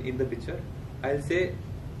location in the picture, I'll say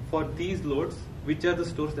for these loads, which are the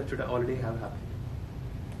stores that should already have happened.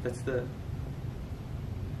 That's the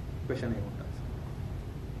question I want to ask.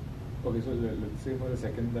 Okay, so let's say for a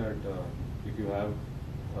second that if you have,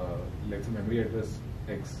 let's say memory address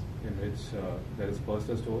X in which there is first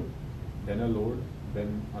a store, then a load,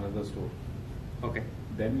 then another store. Okay.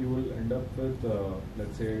 Then you will end up with,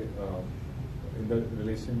 let's say, in the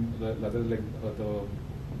relation, the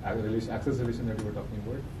access relation that you were talking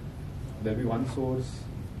about, there'll be one source,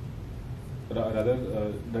 rather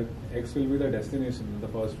that X will be the destination in the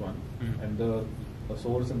first one, and the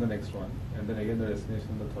source in the next one, and then again the destination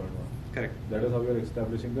in the third one. Correct. That is how we are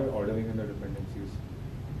establishing the ordering and the dependencies.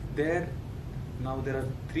 Now there are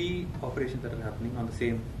 3 operations that are happening on the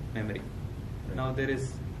same memory. Right. Now there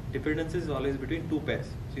is dependencies always between 2 pairs.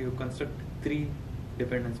 So you construct 3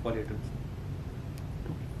 dependence polyhedrals.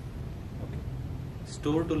 Okay.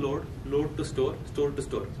 Store to load, load to store, store to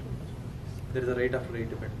store. There is a write after write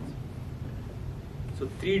dependence. So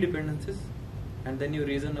 3 dependencies, and then you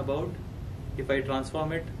reason about if I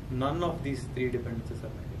transform it, none of these 3 dependencies are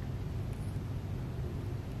valid.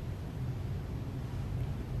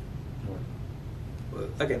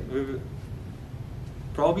 Again,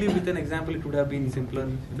 probably with an example it would have been simpler.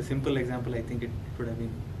 With a simple example, I think it would have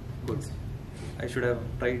been good. I should have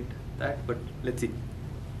tried that, but let's see.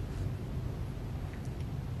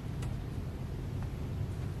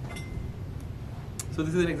 So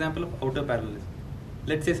this is an example of outer parallelism.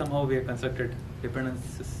 Let's say somehow we have constructed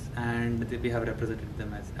dependencies and we have represented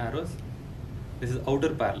them as arrows. This is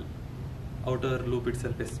outer parallel. Outer loop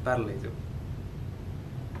itself is parallelism.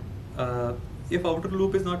 If outer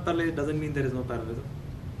loop is not parallel, it doesn't mean there is no parallelism.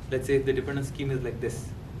 Let's say if the dependence scheme is like this.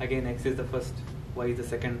 Again, X is the first, Y is the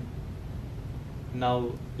second.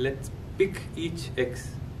 Now let's pick each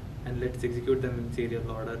X and let's execute them in serial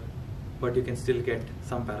order, but you can still get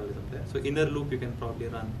some parallelism there. So inner loop you can probably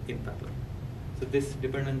run in parallel. So this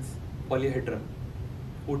dependence polyhedron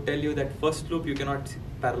would tell you that first loop you cannot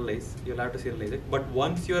parallelize, you'll have to serialize it. But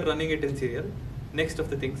once you are running it in serial, next of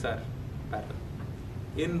the things are parallel.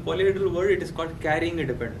 In polyhedral world, it is called carrying a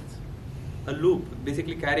dependence. A loop,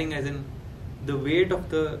 basically carrying as in the weight of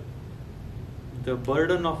the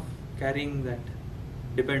burden of carrying that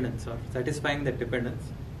dependence or satisfying that dependence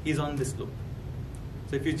is on this loop.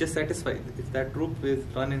 So if you just satisfy, if that loop is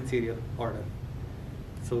run in serial order,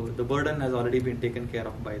 so the burden has already been taken care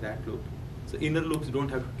of by that loop. So inner loops don't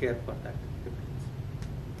have to care for that dependence.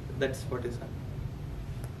 That's what is happening.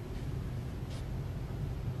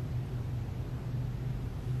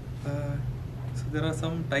 So there are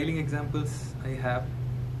some tiling examples I have.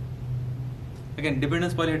 Again,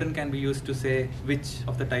 dependence polyhedron can be used to say which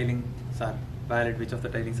of the tilings are valid, which of the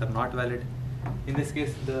tilings are not valid. In this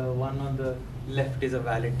case, the one on the left is a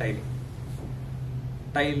valid tiling.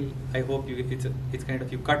 Tile, I hope it's kind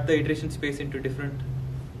of, you cut the iteration space into different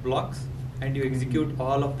blocks and you execute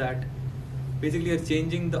all of that. Basically, you're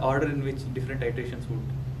changing the order in which different iterations would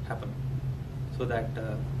happen, so that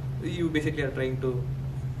you basically are trying to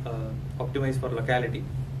optimize for locality.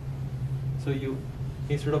 So you,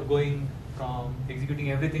 instead of going from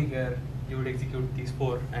executing everything here, you would execute these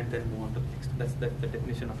 4 and then move on to the next. That's the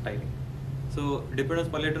definition of tiling. So dependence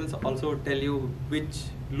polyhedrals also tell you which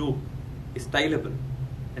loop is tileable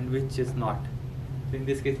and which is not. So in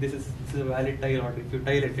this case, this is a valid tile order. If you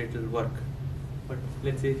tile it, it will work. But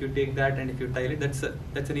let's say if you take that and if you tile it, that's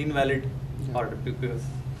an invalid order, because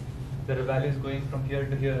there are values going from here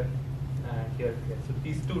to here and here to here. So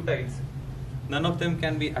these 2 tiles, none of them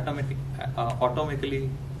can be automatically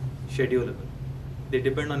schedulable. They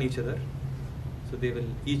depend on each other. So they will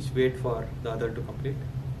each wait for the other to complete.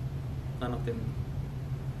 None of them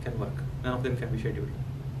can work. None of them can be scheduled.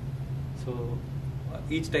 So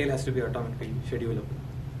each tile has to be automatically schedulable.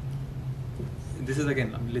 This is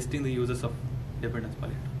again, I'm listing the uses of dependence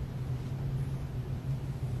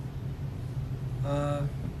polyhedron.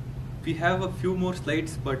 We have a few more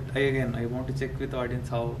slides, but I want to check with the audience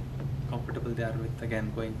how comfortable they are with,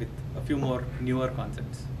 again, going with a few more newer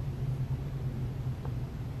concepts.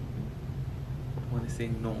 No one is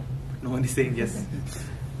saying no. No one is saying yes.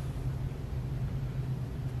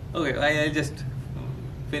 Okay, I'll just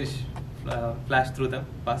finish, flash through them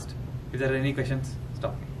fast. If there are any questions,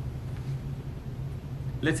 stop me.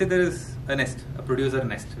 Let's say there is a nest, a producer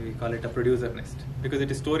nest. We call it a producer nest because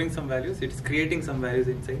it is storing some values, it is creating some values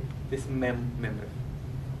inside this memory.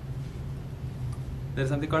 There is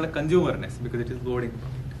something called a consumer nest because it is loading.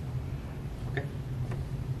 Okay.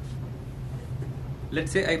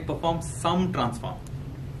 Let's say I perform some transform.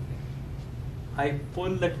 I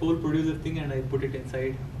pull that whole producer thing and I put it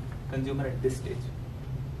inside consumer at this stage.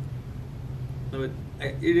 Now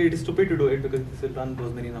it is stupid to do it because this will run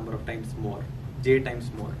those many number of times more, j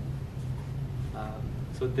times more.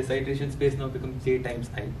 So this iteration space now becomes j times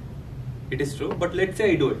I. It is true, but let's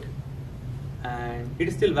say I do it and it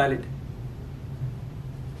is still valid.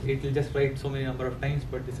 It will just write so many number of times,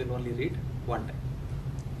 but this will only read one time.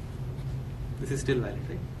 This is still valid,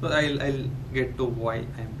 right? So I'll get to why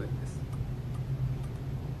I am doing this.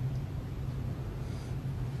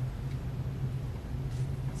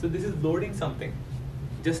 So this is loading something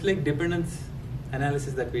just like dependence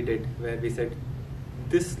analysis that we did, where we said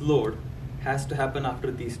this load has to happen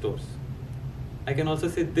after these stores, I can also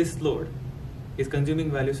say this load is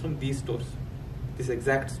consuming values from these stores, these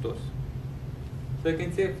exact stores. So I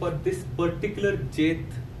can say for this particular jth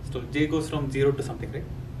store, j goes from 0 to something, right?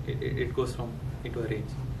 It goes from into a range.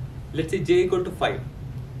 Let's say j equal to 5.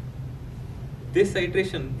 This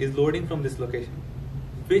iteration is loading from this location.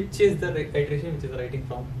 Which is the iteration which is writing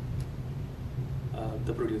from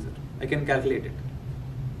the producer? I can calculate it,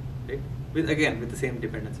 right? With the same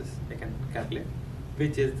dependencies, I can calculate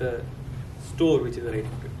which is the store which is writing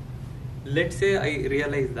to it. Let's say I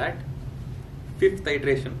realize that 5th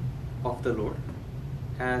iteration of the load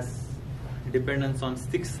has dependence on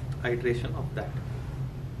 6th iteration of that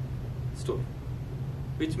store,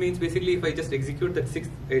 which means basically if I just execute that 6th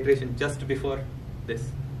iteration just before this,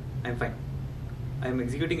 I'm fine. I'm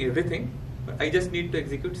executing everything, but I just need to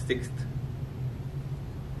execute 6th.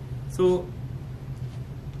 So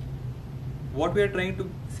what we are trying to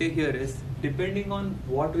say here is, depending on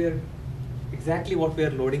exactly what we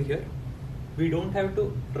are loading here, we don't have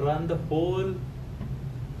to run the whole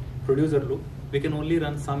producer loop. We can only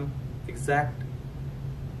run some exact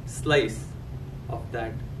slice of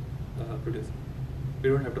that producer. We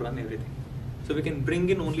don't have to run everything. So we can bring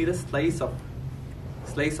in only the slice of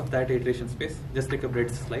that iteration space, just like a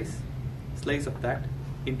bread slice of that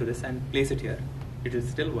into this and place it here. It will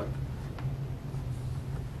still work.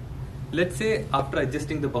 Let's say after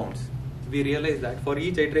adjusting the bounds, we realize that for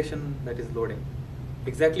each iteration that is loading,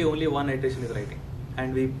 exactly only one iteration is writing,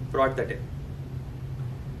 and we brought that in,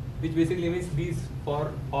 which basically means these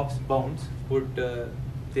for hops bounds would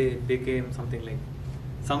they became something like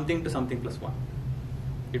something to something plus 1.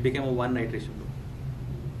 It became a one iteration loop.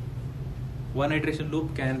 One iteration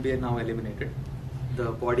loop can be now eliminated.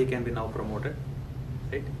 The body can be now promoted,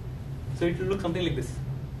 right? So it will look something like this.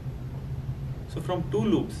 So from 2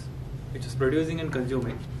 loops, which is producing and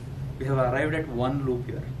consuming, we have arrived at one loop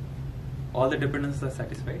here. All the dependencies are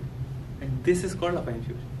satisfied, and this is called affine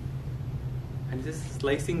fusion. And this is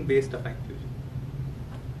slicing based affine fusion.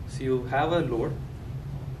 So you have a load,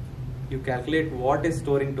 you calculate what is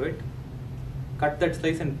storing to it, cut that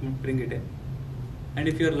slice and bring it in. And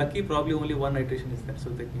if you're lucky, probably only one iteration is there, so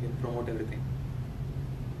that you can promote everything.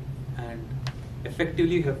 And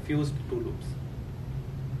effectively you have fused 2 loops.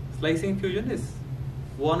 Slicing fusion is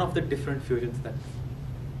one of the different fusions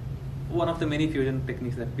one of the many fusion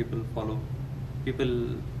techniques that people follow.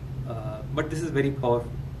 But this is very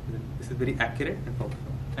powerful. This is very accurate and powerful.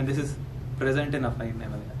 And this is present in affine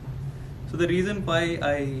MLIR. So the reason why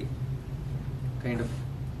I kind of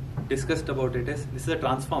discussed about it is, this is a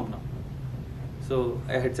transform now. So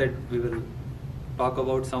I had said we will talk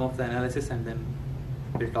about some of the analysis and then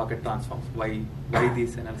we'll talk at transforms, why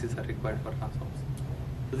these analyses are required for transforms.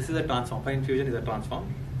 So this is a transform. Affine fusion is a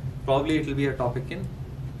transform. Probably it will be a topic in,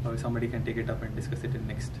 or somebody can take it up and discuss it in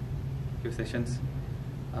next few sessions.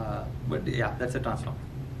 But yeah, that's a transform.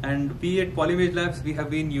 And we at Polymage Labs, we have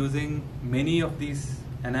been using many of these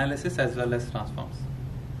analysis as well as transforms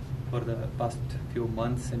for the past few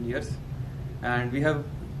months and years. And we have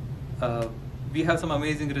some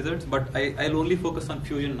amazing results, but I'll only focus on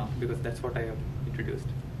fusion now because that's what I have introduced.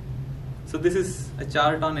 So this is a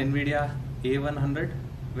chart on NVIDIA A100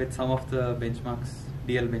 with some of the benchmarks,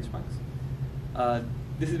 DL benchmarks.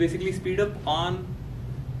 This is basically speed up on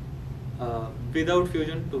without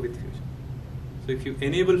fusion to with fusion. So if you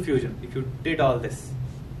enable fusion, if you did all this,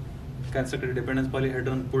 constructed a dependence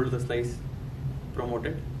polyhedron, pulled the slice,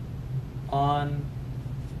 promoted, on,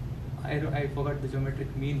 I forgot the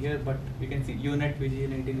geometric mean here, but you can see UNet,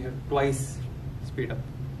 VG19, you have twice speed up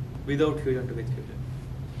without fusion to with fusion.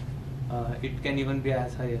 It can even be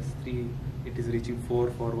as high as 3, it is reaching 4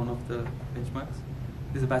 for one of the benchmarks.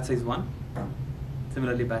 This is batch size 1.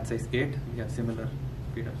 Similarly, batch size 8, we have similar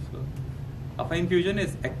speed ups. So affine fusion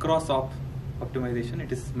is across optimization,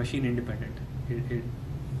 it is machine independent.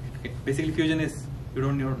 Basically fusion is, you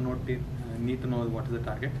don't need to know what is the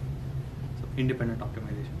target. So independent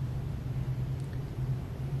optimization.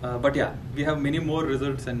 But yeah, we have many more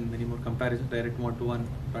results and many more comparisons, direct 1-to-1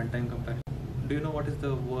 runtime comparison. Do you know what is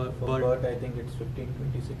the word? For BERT, I think it's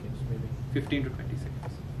 15-20 seconds maybe. 15 to 20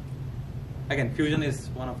 seconds. Again, fusion is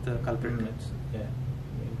one of the culprits. Yeah.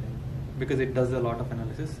 Because it does a lot of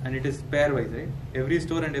analysis and it is pairwise, right? Every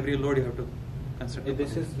store and every load you have to construct.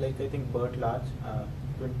 This is like, I think BERT large,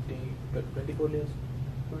 24 layers.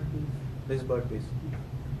 This is BERT base.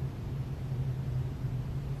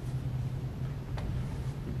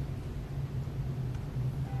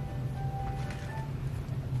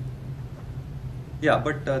 Yeah,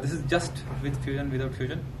 but this is just with fusion, without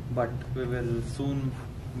fusion. But we will soon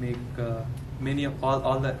make many of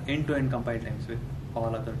all the end-to-end compile times with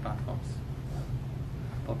all other transforms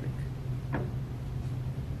public.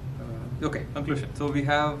 Okay, conclusion. So we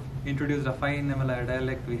have introduced affine MLIR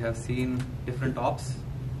dialect. We have seen different ops,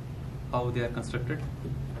 how they are constructed.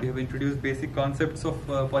 We have introduced basic concepts of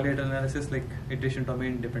polyhedral analysis like iteration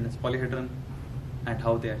domain, dependence polyhedron, and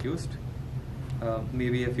how they are used.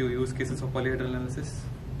 Maybe a few use cases of polyhedral analysis,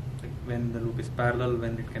 like when the loop is parallel,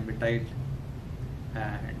 when it can be tied,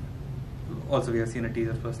 and also we have seen a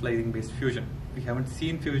teaser for slicing based fusion. We haven't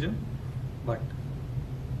seen fusion, but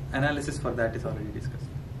analysis for that is already discussed.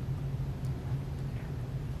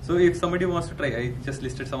 So if somebody wants to try, I just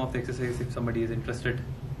listed some of the exercises. If somebody is interested,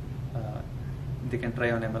 they can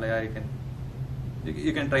try on MLIR.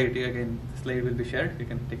 You can try it again. The slide will be shared. You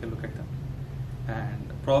can take a look at them.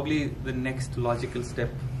 And probably the next logical step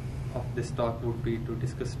of this talk would be to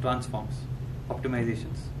discuss transforms,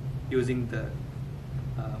 optimizations using the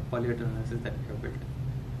polyhedral analysis that we have built.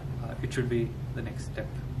 It should be the next step.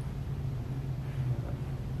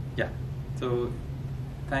 Yeah. So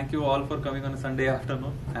thank you all for coming on a Sunday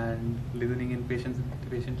afternoon and listening in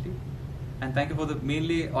patiently. And thank you for the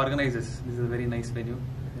mainly organizers. This is a very nice venue.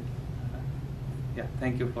 Yeah,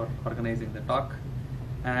 thank you for organizing the talk.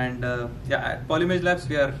 And yeah, at Polymage Labs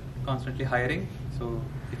we are constantly hiring. So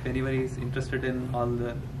if anybody is interested in all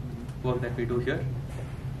the work that we do here,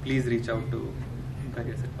 please reach out to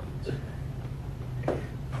careers at Polymage.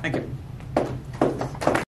 Thank you.